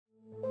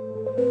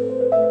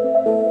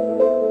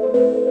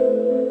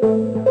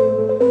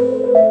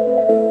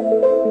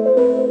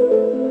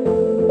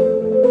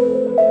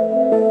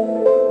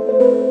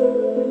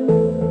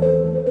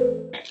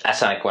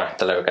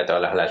warahmatullahi wabarakatuh,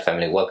 Allah Halal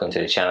family. Welcome to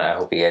the channel. I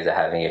hope you guys are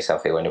having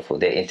yourself a wonderful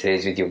day. In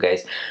today's video,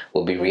 guys,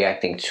 we'll be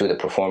reacting to the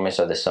performance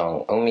of the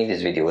song Ummi.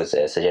 This video was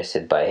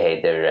suggested by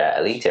Haider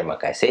Ali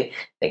Termakase.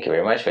 Thank you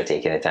very much for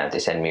taking the time to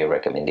send me a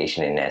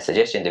recommendation and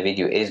suggestion. The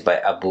video is by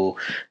Abu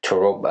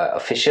Torob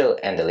Official,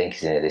 and the link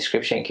is in the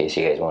description in case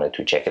you guys wanted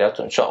to check it out.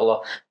 So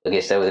inshallah, we'll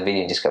get started with the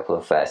video in just a couple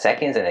of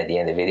seconds, and at the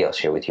end of the video, I'll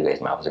share with you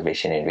guys my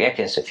observation and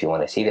reaction. So if you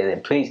want to see that,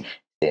 then please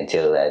stay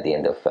until the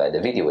end of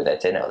the video. With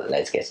that said, now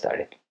let's get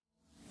started.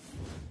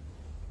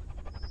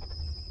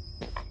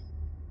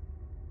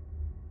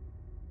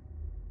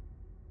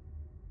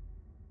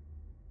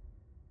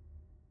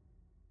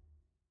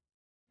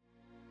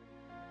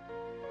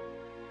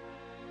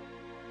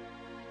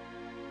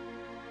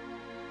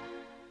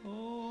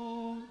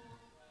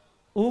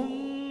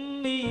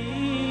 أمي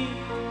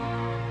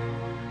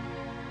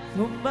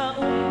ثم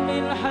أمي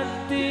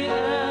لحد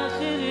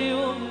آخر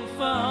يوم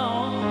في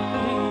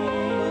عمري،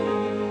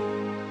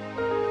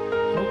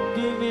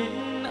 حبي من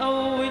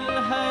أول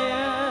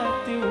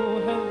حياتي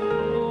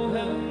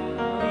وهمي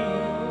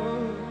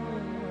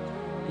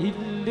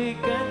اللي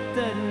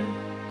كتر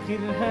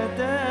خيرها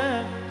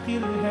دام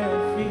خيرها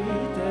في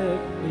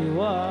دمي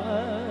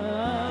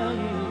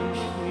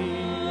وعايش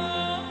فيه.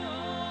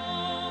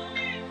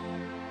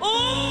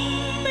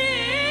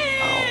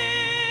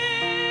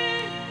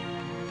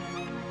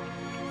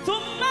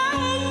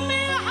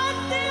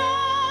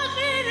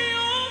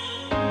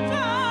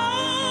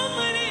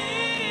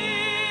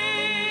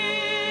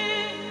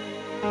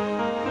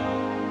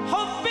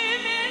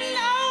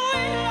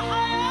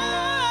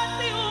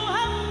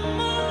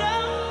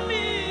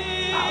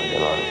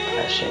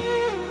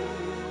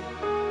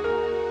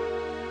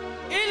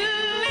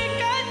 اللي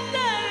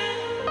كتر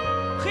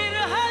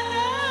خيرها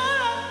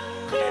دام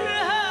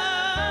خيرها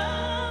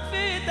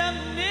في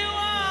دمي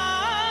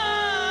وعايش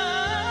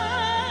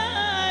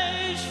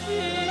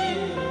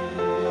فيه.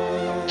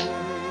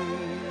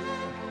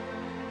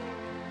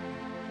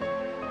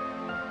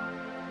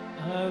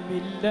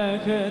 عامل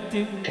لها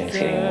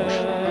تمثال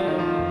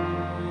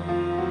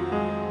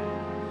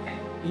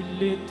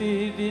اللي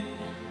طيبت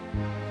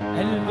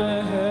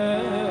قلبها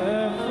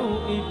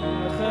فوق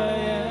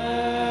الخيال،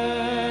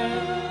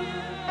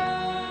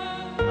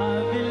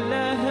 عامل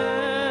لها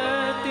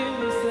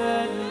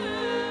تمثال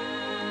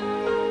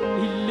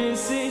اللي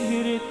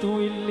سهرت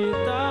واللي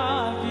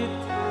تعبت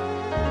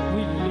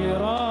واللي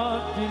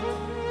رابت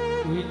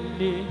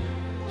واللي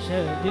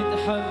شالت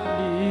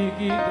حمل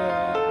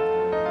جبال.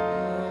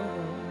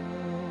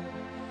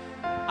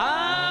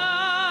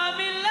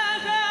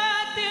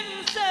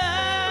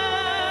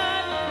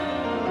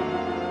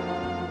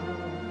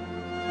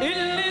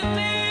 اللي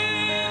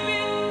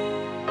طيبت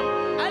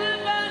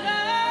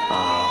قلبها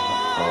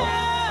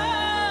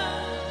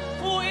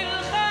فوق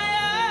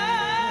الخيال،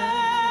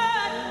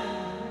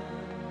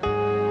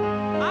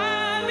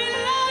 عامل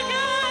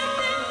لها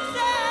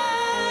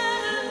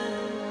تمثال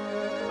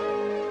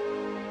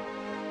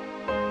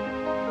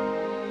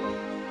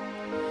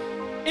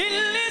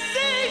اللي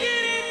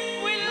سهرت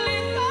واللي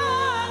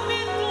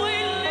تعبت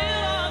واللي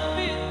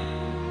ربت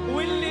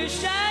واللي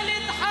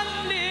شالت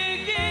حمل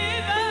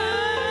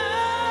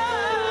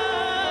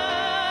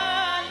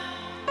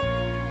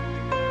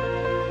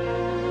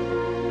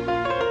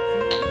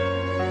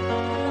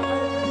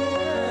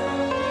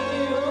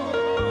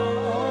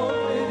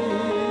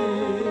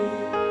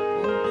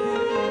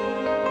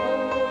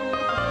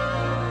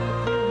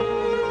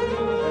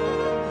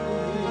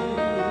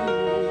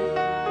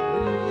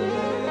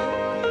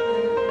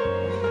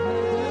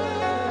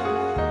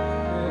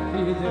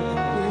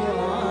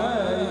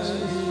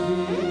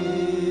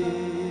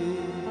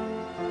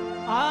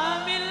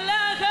عامل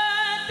لها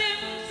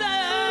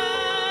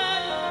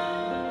تمثال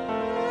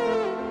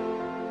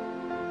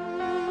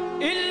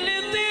اللي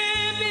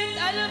طيبت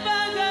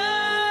قلبها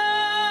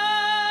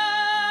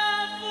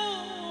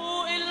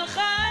فوق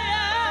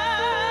الخيال،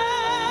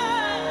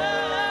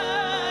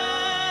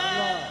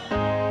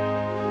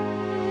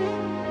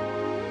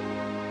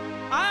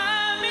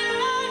 عامل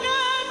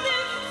لها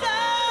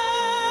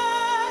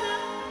تمثال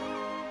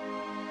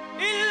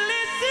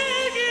اللي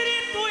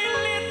سهرت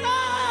واللي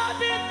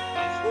تعبت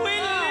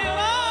واللي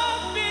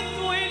ربت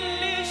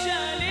واللي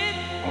شالت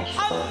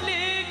حمل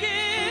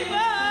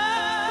جبال،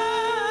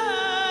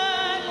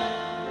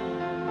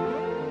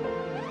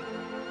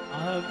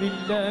 عامل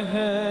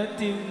لها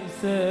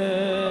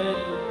تمثال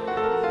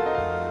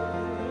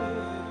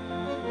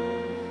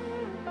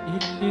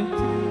اللي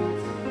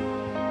طلعت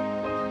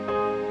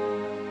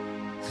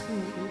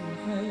خير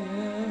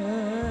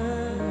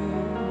الحياة.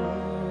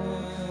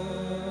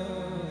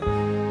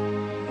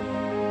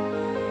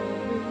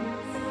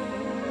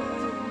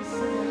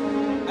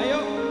 Ayo,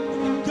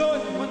 bikin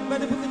John,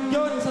 mana bikin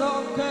John,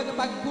 serang ke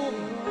panggung,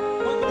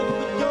 mana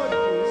bikin John.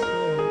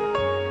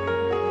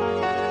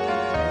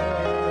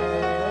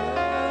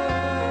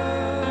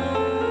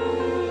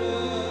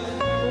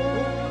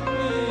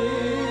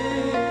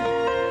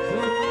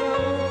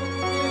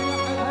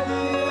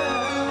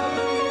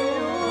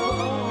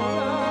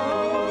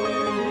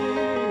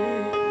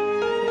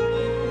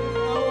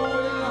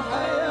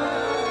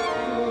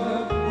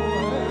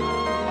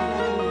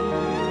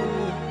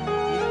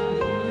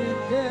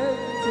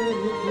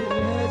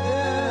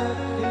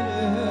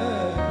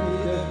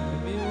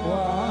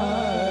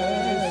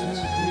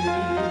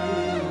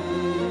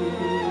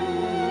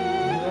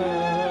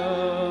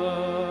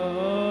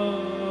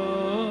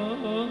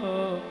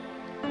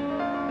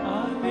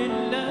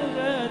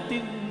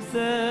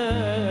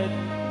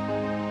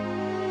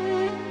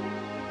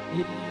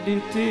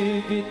 اللي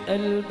طيبة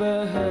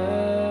قلبها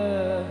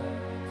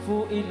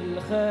فوق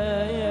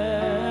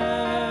الخيال،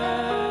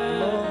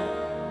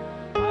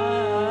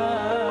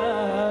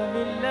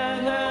 عامل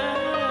لها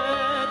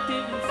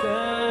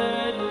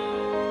تمثال،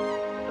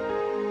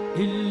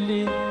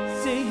 اللي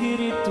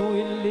سهرت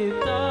واللي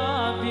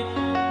تعبت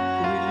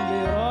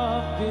واللي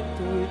ربت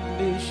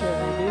واللي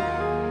شالت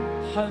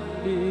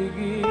حمل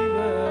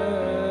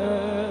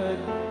جبال،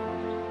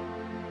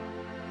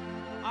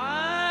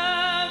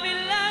 عامل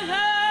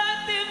لها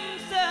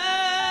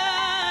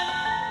تمثال،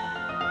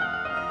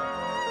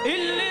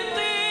 اللي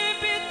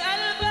طيبة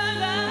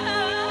قلبها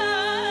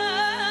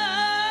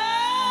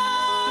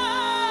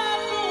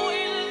فوق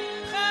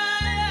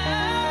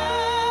الخيال،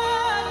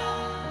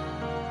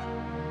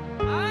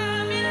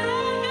 عامل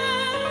لها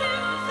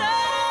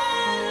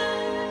تمثال،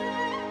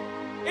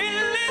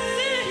 اللي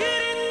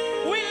سهرت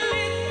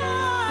واللي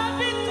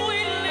تعبت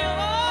واللي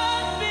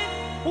ربت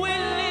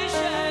واللي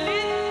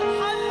شالت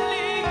حمل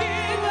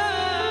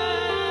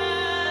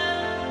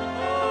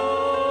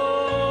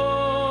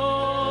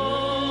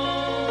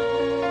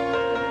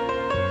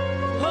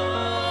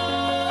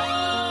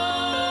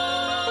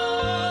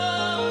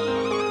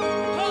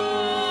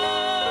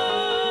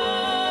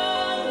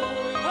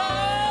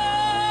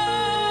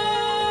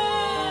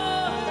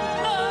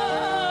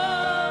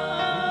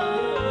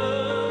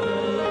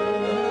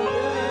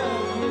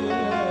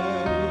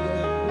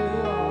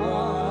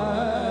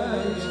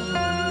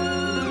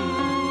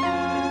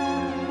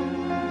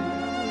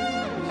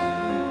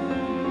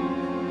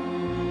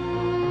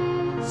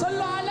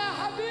صلوا على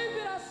حبيب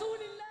رسول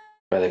الله.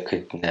 Brother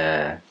couldn't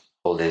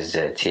hold his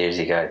tears.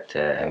 He got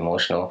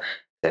emotional.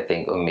 I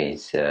think Ummi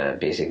is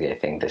basically, I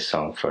think, the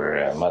song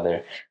for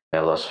mother. May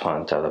Allah subhanahu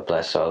wa ta'ala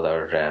bless all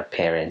our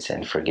parents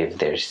and forgive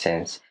their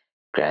sins.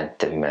 Grant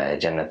them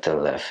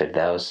Jannatul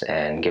Firdaus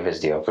and give us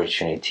the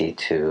opportunity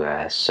to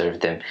serve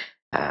them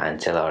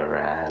until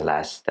our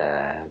last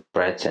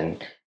breath,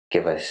 and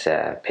give us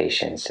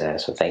patience.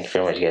 So thank you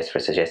very much, guys, for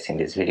suggesting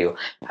this video.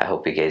 I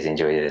hope you guys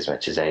enjoyed it as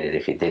much as I did.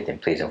 If you did, then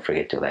please don't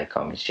forget to like,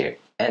 comment, share,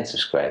 and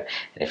subscribe.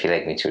 And if you'd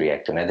like me to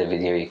react to another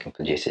video, you can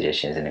put your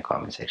suggestions in the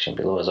comment section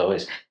below. As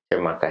always,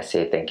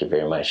 say thank you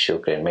very much.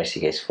 Shukran.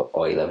 Merci, guys, for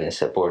all your love and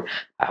support.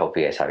 I hope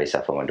you guys have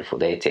yourself a wonderful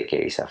day. Take care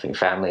of yourself and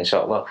your family,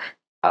 inshallah.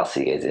 I'll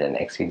see you guys in the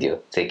next video.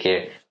 Take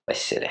care.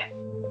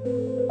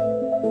 Wassalam.